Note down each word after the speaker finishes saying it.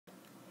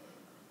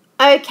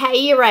Okay,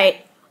 year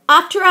 8.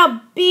 After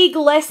our big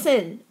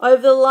lesson over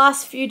the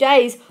last few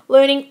days,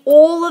 learning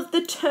all of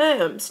the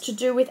terms to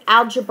do with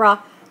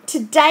algebra,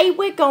 today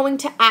we're going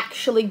to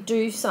actually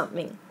do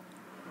something.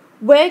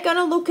 We're going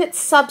to look at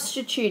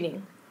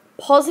substituting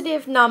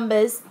positive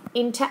numbers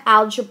into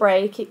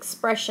algebraic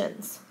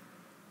expressions.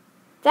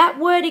 That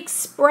word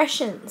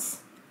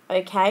expressions,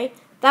 okay,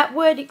 that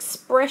word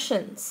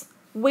expressions,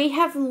 we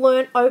have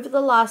learned over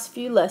the last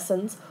few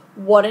lessons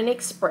what an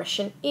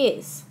expression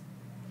is.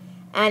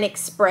 An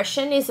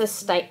expression is a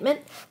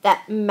statement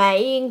that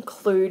may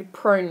include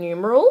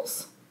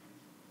pronumerals.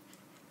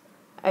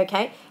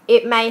 Okay,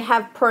 it may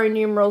have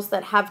pronumerals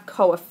that have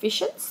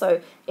coefficients,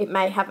 so it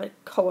may have a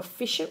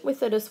coefficient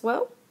with it as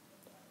well.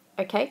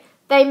 Okay,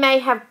 they may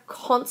have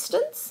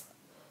constants,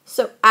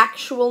 so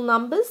actual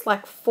numbers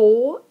like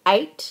 4,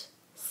 8,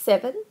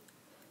 7,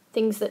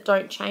 things that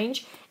don't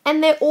change,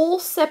 and they're all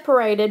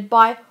separated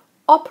by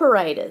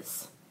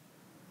operators.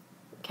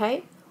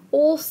 Okay,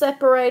 all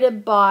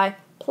separated by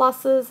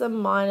pluses and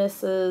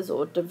minuses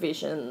or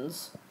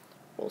divisions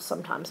or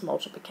sometimes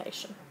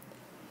multiplication.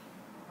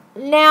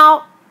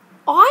 Now,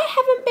 I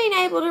haven't been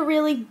able to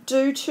really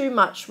do too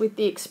much with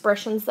the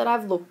expressions that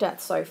I've looked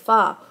at so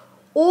far.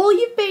 All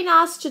you've been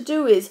asked to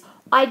do is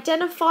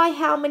identify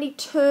how many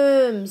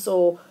terms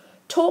or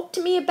talk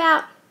to me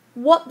about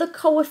what the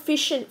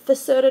coefficient for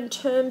certain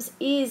terms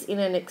is in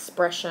an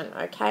expression,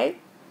 okay?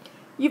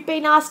 You've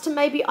been asked to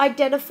maybe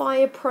identify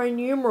a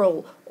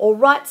pronumeral or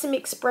write some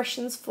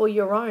expressions for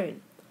your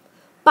own.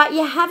 But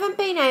you haven't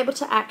been able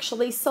to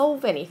actually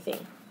solve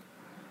anything.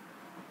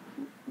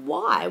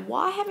 Why?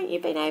 Why haven't you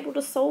been able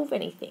to solve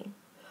anything?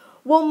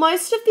 Well,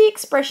 most of the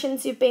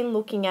expressions you've been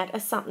looking at are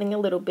something a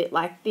little bit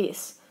like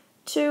this.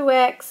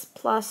 2x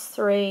plus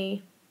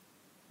 3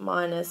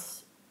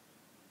 minus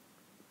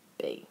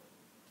b.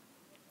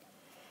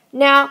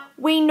 Now,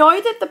 we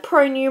know that the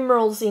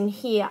pronumerals in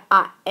here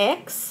are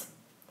x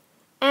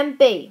and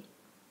b.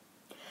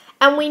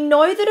 And we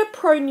know that a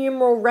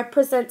pronumeral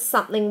represents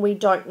something we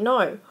don't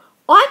know.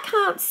 I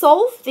can't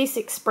solve this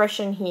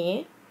expression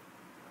here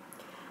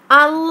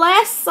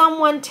unless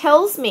someone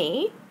tells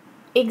me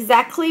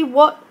exactly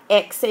what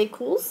x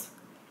equals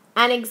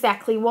and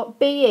exactly what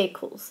b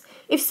equals.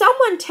 If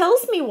someone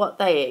tells me what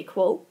they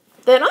equal,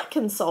 then I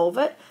can solve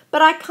it,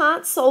 but I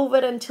can't solve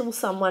it until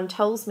someone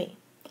tells me.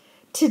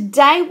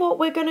 Today what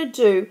we're going to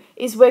do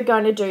is we're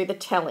going to do the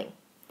telling.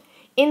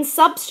 In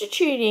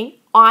substituting,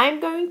 I'm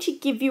going to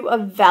give you a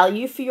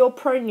value for your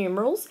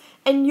pronumerals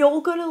and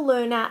you're going to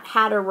learn out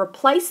how to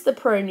replace the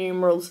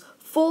pronumerals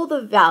for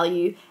the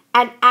value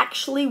and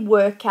actually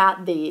work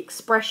out the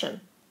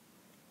expression.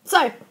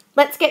 So,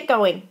 let's get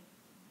going.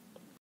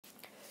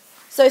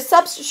 So,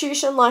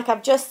 substitution, like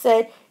I've just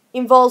said,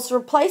 involves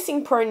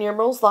replacing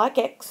pronumerals like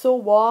x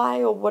or y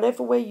or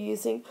whatever we're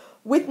using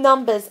with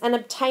numbers and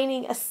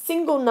obtaining a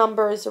single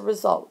number as a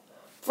result.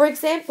 For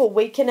example,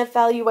 we can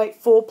evaluate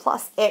 4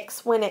 plus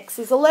x when x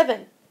is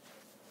 11.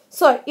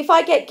 So, if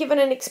I get given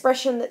an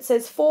expression that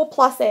says 4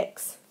 plus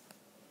x,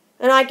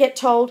 and I get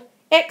told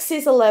x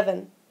is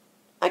 11,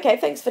 okay,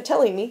 thanks for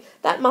telling me.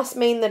 That must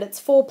mean that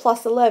it's 4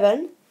 plus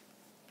 11,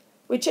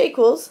 which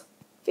equals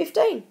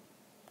 15.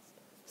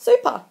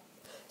 Super.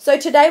 So,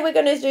 today we're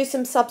going to do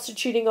some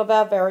substituting of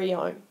our very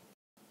own.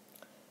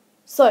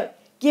 So,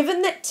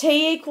 given that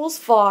t equals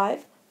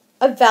 5,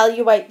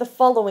 evaluate the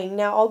following.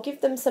 Now, I'll give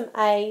them some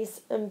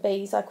a's and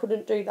b's. I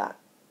couldn't do that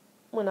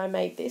when I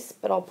made this,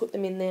 but I'll put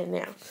them in there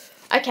now.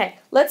 Okay,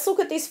 let's look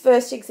at this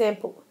first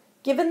example.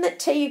 Given that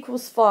t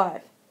equals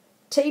 5,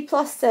 t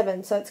plus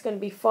 7, so it's going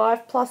to be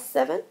 5 plus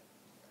 7.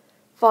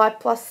 5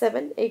 plus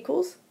 7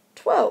 equals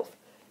 12.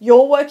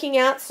 You're working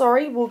out,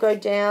 we'll go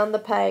down the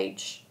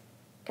page.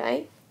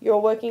 Okay, you're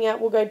working out,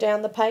 we'll go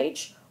down the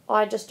page.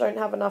 I just don't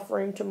have enough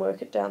room to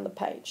work it down the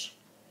page.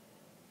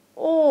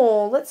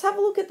 Oh, let's have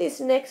a look at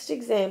this next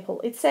example.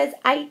 It says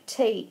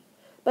 8t,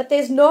 but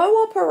there's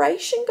no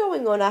operation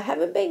going on. I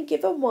haven't been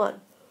given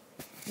one.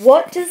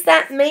 What does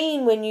that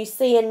mean when you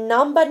see a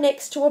number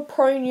next to a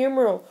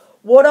pronumeral?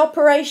 What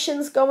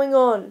operation's going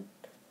on?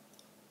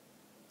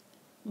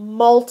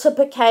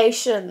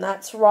 Multiplication,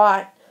 that's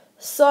right.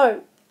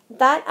 So,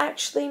 that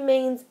actually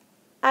means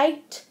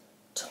 8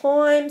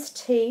 times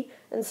t,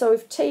 and so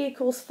if t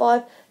equals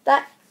 5,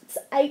 that's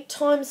 8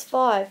 times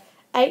 5.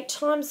 8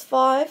 times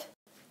 5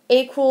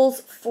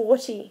 equals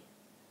 40,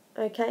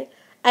 okay?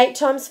 8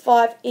 times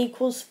 5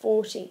 equals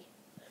 40.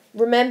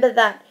 Remember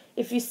that.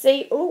 If you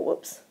see,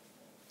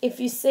 if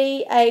you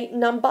see a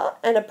number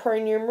and a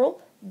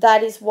pronumeral,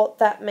 that is what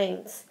that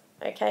means,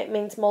 okay? It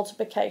means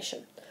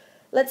multiplication.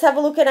 Let's have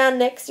a look at our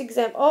next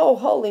example. Oh,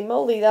 holy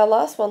moly, our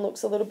last one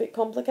looks a little bit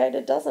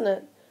complicated, doesn't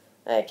it?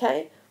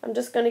 Okay, I'm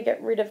just going to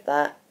get rid of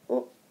that.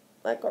 Oh,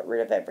 I got rid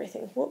of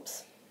everything.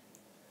 Whoops.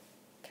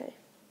 Okay.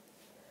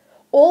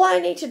 All I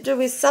need to do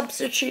is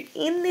substitute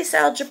in this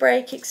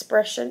algebraic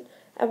expression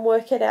and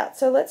work it out.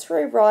 So let's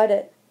rewrite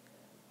it.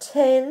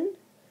 10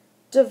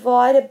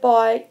 divided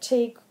by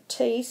t,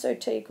 so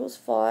t equals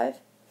 5,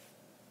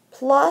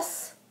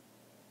 plus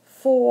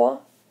 4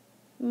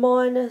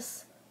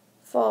 minus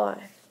 5.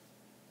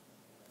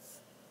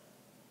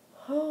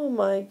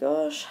 my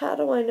gosh, how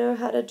do I know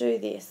how to do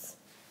this?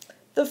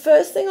 The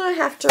first thing I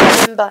have to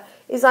remember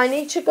is I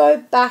need to go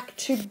back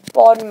to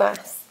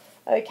BODMAS,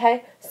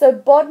 okay? So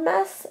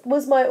BODMAS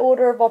was my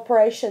order of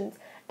operations,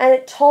 and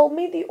it told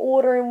me the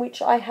order in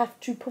which I have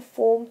to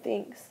perform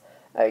things,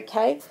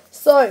 okay?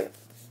 So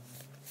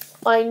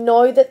I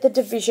know that the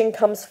division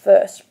comes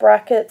first,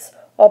 brackets,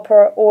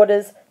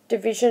 orders,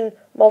 division,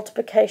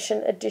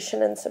 multiplication,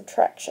 addition, and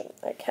subtraction,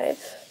 okay?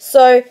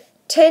 So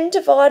 10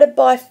 divided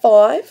by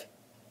 5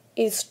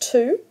 is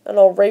 2, and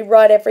I'll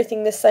rewrite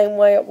everything the same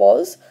way it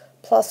was,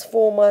 plus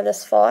 4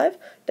 minus 5.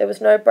 There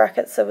was no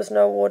brackets, there was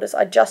no orders.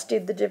 I just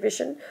did the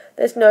division.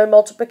 There's no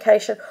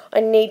multiplication. I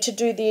need to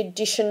do the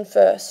addition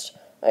first,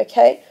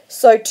 okay?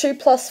 So 2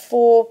 plus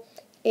 4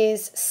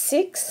 is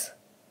 6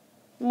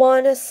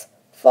 minus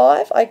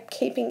 5. I'm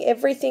keeping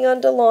everything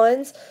under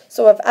lines,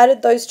 so I've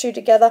added those two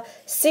together.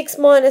 6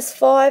 minus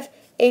 5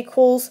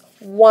 equals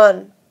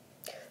 1.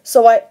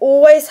 So I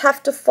always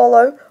have to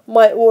follow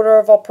my order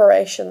of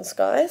operations,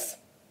 guys.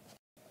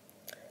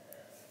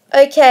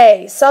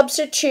 Okay,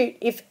 substitute.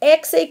 If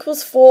x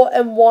equals 4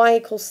 and y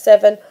equals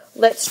 7,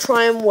 let's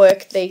try and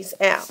work these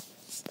out.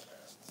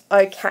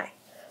 Okay,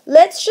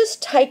 let's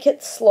just take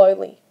it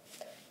slowly.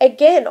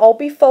 Again, I'll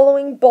be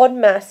following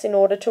BODMAS in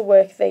order to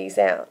work these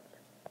out.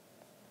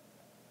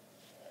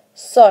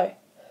 So,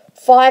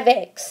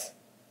 5x.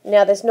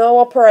 Now, there's no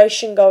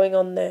operation going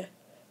on there.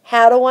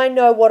 How do I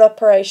know what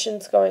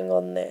operation's going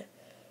on there?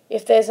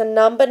 If there's a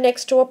number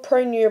next to a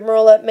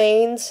pronumeral, it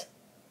means,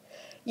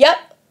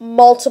 yep,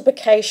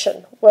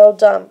 multiplication. Well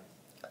done.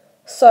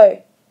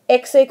 So,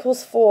 x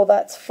equals 4.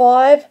 That's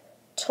 5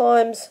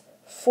 times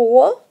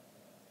 4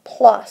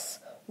 plus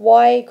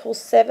y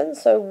equals 7.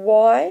 So,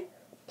 y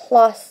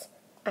plus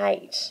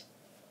 8.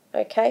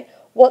 Okay.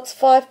 What's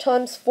 5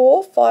 times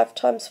 4? 5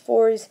 times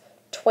 4 is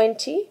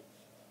 20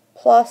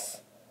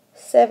 plus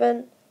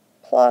 7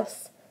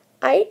 plus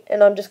 8.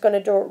 And I'm just going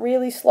to do it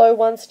really slow,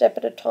 one step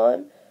at a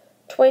time.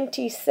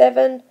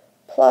 27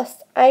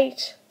 plus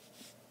 8.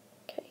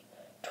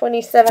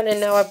 27, and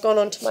now I've gone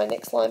on to my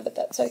next line, but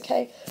that's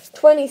okay.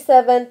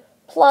 27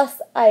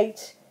 plus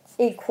 8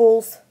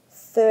 equals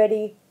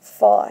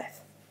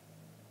 35.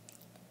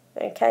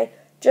 Okay,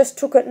 just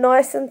took it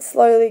nice and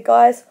slowly,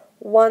 guys,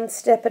 one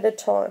step at a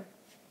time.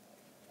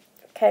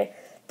 Okay,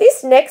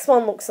 this next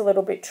one looks a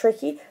little bit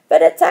tricky,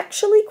 but it's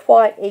actually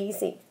quite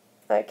easy.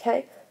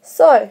 Okay,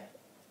 so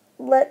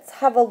let's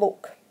have a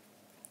look.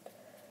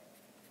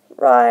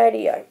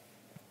 Rightio.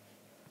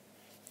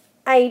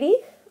 80,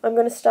 I'm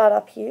going to start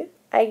up here.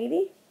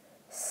 80,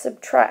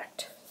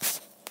 subtract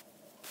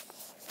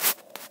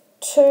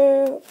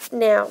 2,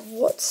 now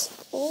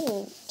what's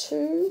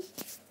 2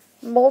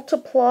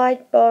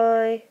 multiplied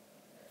by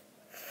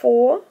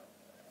 4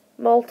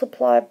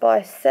 multiplied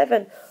by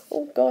 7.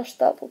 Oh gosh,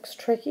 that looks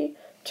tricky.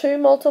 2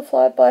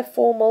 multiplied by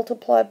 4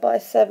 multiplied by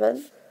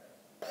 7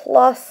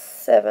 plus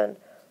 7.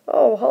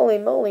 Oh, holy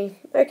moly.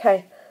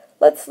 Okay,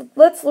 let's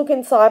look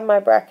inside my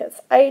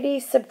brackets.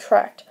 80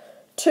 subtract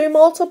 2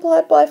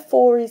 multiplied by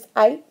 4 is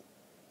 8.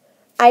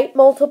 8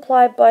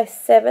 multiplied by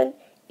 7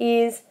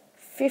 is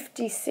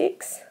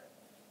 56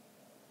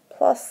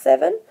 plus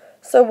 7.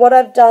 So what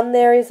I've done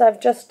there is I've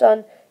just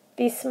done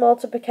this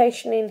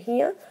multiplication in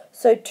here.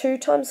 So 2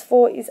 times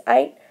 4 is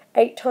 8.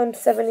 8 times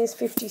 7 is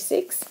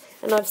 56.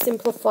 And I've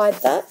simplified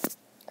that.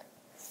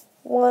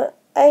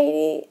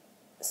 180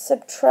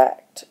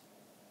 subtract.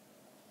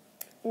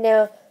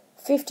 Now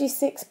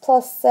 56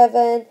 plus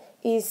 7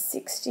 is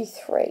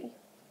 63.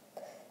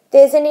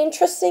 There's an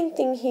interesting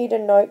thing here to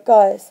note,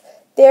 guys.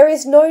 There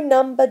is no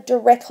number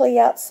directly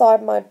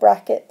outside my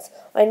brackets.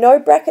 I know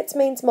brackets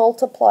means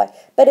multiply,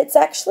 but it's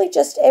actually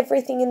just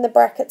everything in the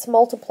brackets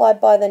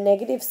multiplied by the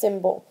negative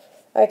symbol.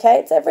 Okay,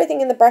 it's everything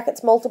in the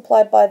brackets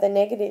multiplied by the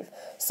negative.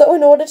 So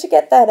in order to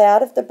get that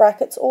out of the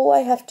brackets, all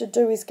I have to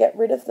do is get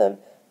rid of them.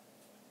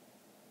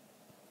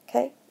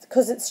 Okay,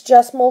 because it's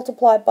just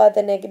multiplied by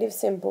the negative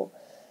symbol.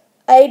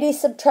 80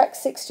 subtract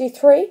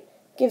 63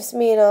 gives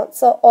me an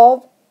answer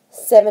of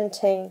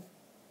 17.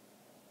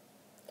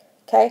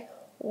 Okay.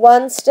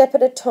 One step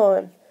at a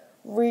time.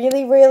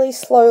 Really, really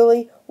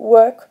slowly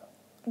work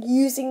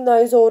using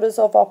those orders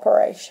of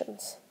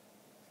operations.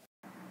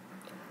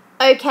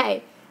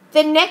 Okay,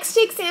 the next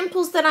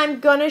examples that I'm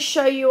going to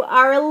show you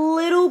are a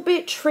little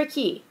bit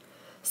tricky.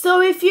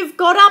 So if you've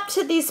got up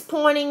to this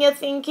point and you're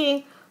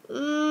thinking,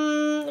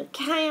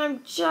 okay,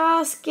 I'm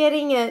just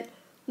getting it,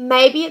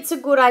 maybe it's a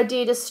good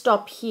idea to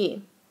stop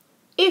here.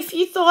 If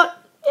you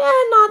thought, yeah,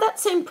 no, that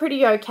seemed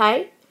pretty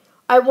okay,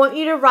 I want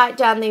you to write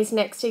down these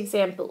next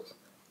examples.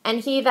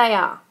 And here they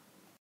are.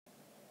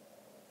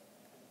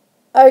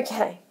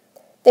 Okay,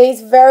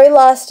 these very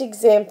last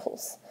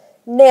examples.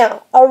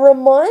 Now, a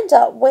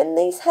reminder, when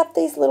these have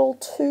these little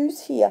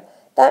 2's here,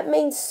 that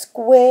means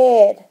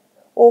squared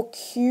or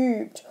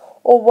cubed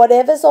or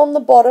whatever's on the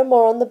bottom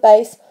or on the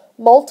base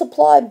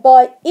multiplied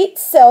by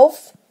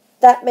itself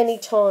that many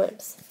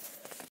times.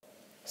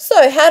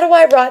 So, how do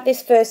I write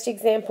this first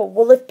example?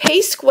 Well, if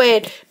p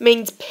squared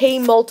means p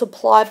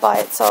multiplied by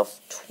itself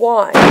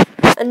twice,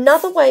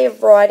 another way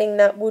of writing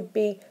that would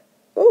be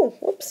oh,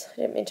 whoops,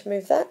 I didn't mean to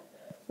move that,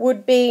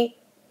 would be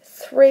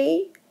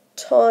 3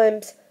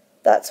 times,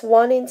 that's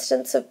one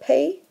instance of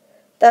P,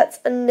 that's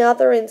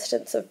another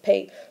instance of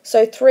P.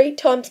 So 3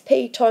 times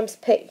P times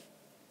P.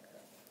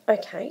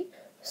 Okay,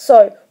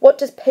 so what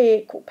does P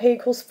equal? P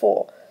equals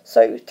 4.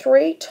 So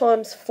 3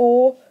 times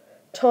 4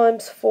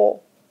 times 4.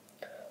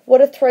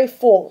 What are 3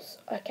 fours?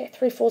 Okay,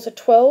 3 fours are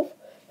 12.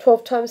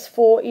 12 times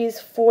 4 is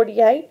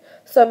 48.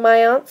 So my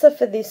answer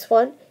for this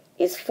one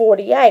is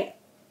 48.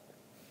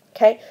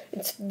 Okay,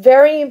 it's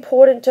very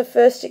important to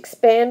first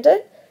expand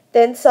it,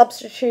 then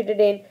substitute it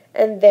in,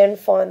 and then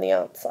find the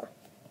answer.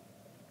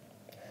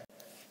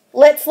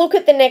 Let's look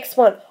at the next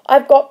one.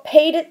 I've got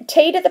t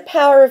to the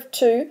power of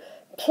 2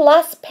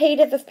 plus p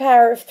to the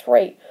power of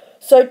 3.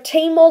 So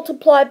t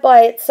multiplied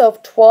by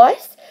itself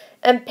twice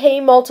and p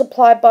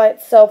multiplied by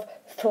itself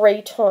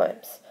 3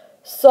 times.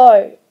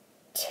 So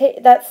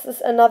that's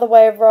another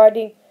way of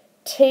writing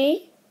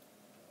t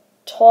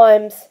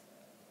times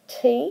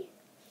t.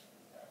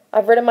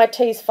 I've written my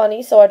t's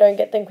funny so I don't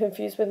get them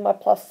confused with my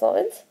plus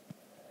signs.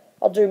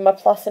 I'll do my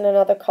plus in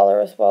another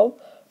colour as well.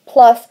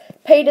 Plus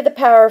p to the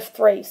power of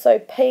 3. So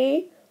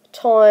p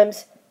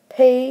times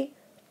p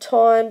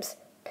times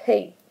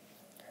p.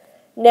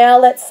 Now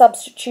let's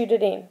substitute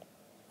it in.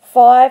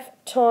 5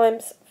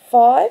 times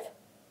 5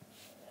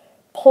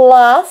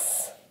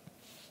 plus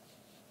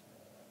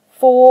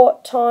 4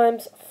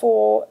 times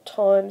 4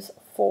 times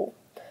 4.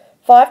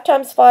 5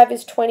 times 5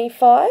 is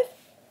 25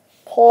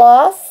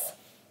 plus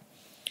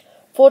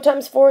 4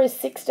 times 4 is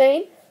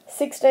 16.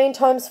 16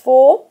 times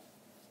 4.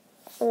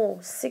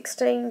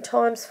 16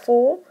 times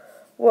 4.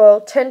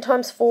 Well, 10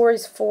 times 4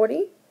 is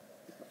 40.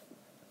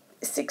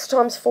 6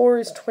 times 4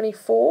 is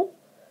 24.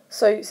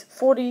 So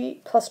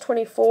 40 plus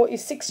 24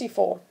 is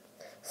 64.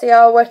 See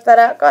how I worked that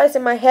out, guys,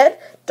 in my head?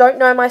 Don't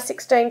know my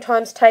 16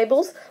 times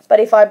tables,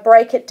 but if I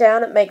break it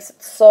down, it makes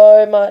it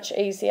so much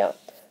easier.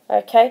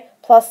 Okay,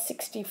 plus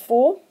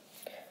 64.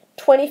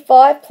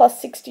 25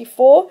 plus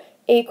 64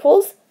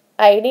 equals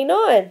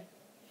 89.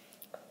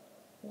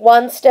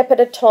 One step at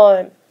a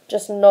time,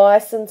 just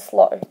nice and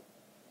slow.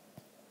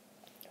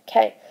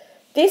 Okay,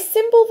 this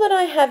symbol that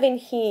I have in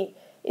here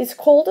is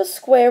called a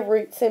square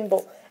root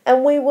symbol,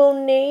 and we will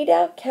need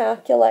our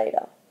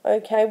calculator.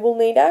 Okay, we'll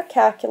need our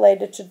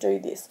calculator to do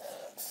this.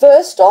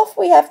 First off,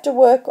 we have to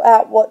work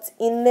out what's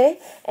in there,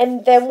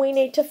 and then we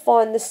need to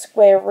find the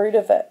square root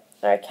of it.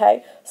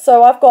 Okay,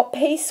 so I've got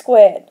p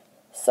squared.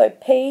 So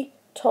p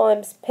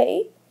times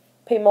p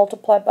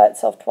multiplied by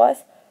itself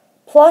twice,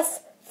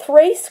 plus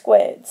 3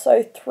 squared.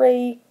 So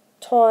 3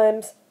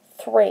 times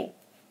 3.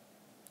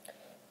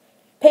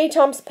 P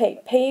times p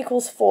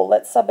equals 4.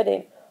 Let's sub it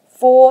in.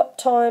 4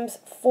 times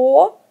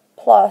 4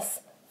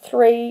 plus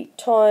 3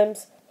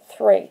 times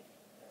 3.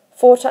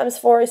 4 times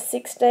 4 is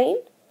 16,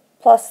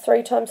 plus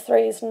 3 times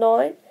 3 is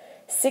 9.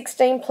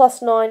 16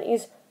 plus 9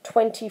 is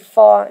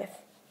 25.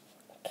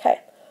 Okay.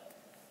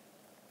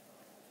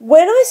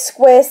 When I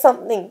square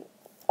something,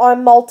 I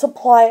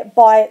multiply it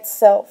by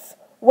itself.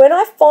 When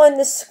I find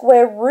the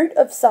square root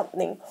of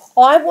something,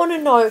 I want to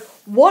know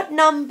what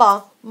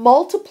number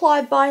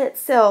multiplied by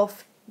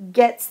itself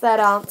gets that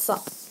answer.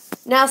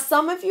 Now,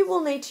 some of you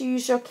will need to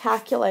use your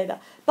calculator,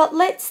 but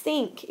let's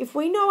think. If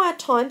we know our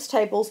times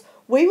tables,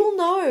 we will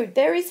know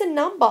there is a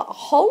number, a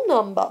whole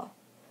number,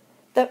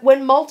 that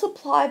when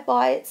multiplied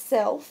by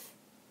itself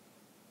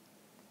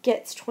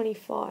gets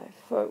 25.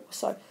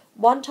 So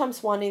 1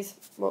 times 1 is,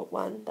 well,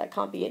 1, that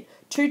can't be it.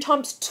 2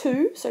 times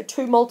 2, so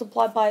 2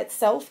 multiplied by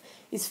itself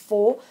is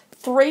 4.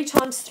 3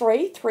 times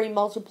 3, 3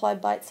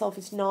 multiplied by itself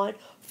is 9.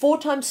 4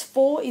 times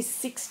 4 is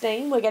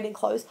 16, we're getting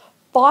close.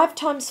 5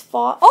 times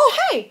 5, oh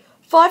hey,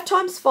 5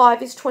 times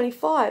 5 is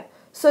 25.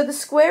 So the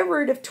square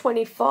root of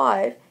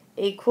 25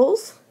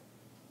 equals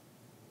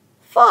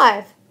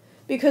 5,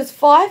 because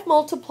 5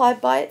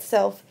 multiplied by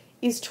itself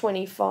is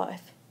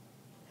 25.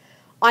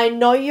 I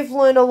know you've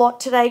learned a lot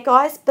today,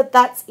 guys, but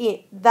that's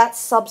it. That's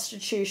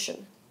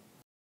substitution.